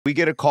we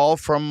get a call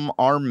from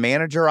our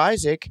manager,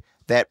 Isaac,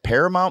 that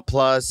Paramount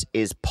Plus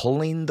is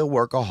pulling the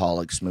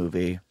Workaholics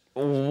movie.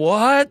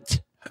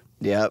 What?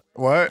 Yep.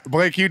 What?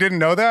 Blake, you didn't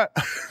know that?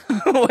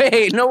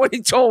 Wait,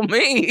 nobody told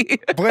me.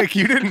 Blake,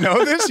 you didn't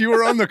know this? You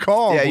were on the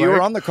call. Yeah, Blake. you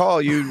were on the call.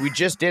 We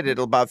just did it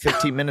about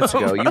 15 minutes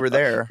ago. You were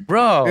there.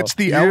 Bro, It's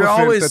the you're elephant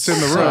always that's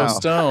in the so room.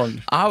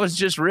 stoned. I was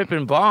just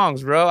ripping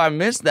bongs, bro. I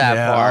missed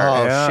that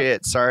part. Oh,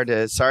 shit.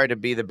 Sorry to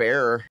be the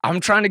bearer. I'm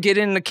trying to get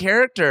into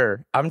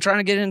character. I'm trying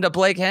to get into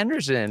Blake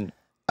Henderson.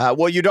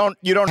 Well, you don't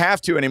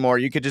have to anymore.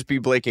 You could just be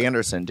Blake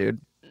Anderson,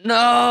 dude.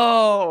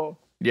 No.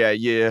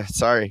 Yeah,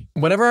 sorry.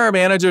 Whenever our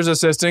manager's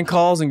assistant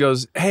calls and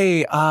goes,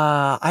 hey,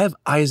 I have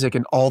Isaac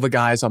and all the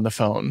guys on the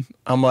phone,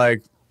 I'm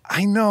like,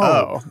 I know.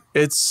 oh,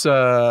 it's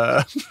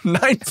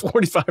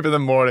 9:45 in the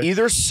morning.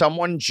 Either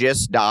someone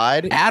just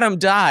died. Adam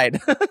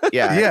died.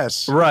 Yeah.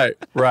 Yes. Right.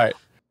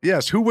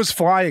 Yes. Who was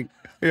flying?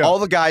 Yeah. All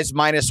the guys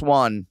minus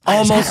one.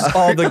 Almost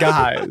all the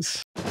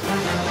guys.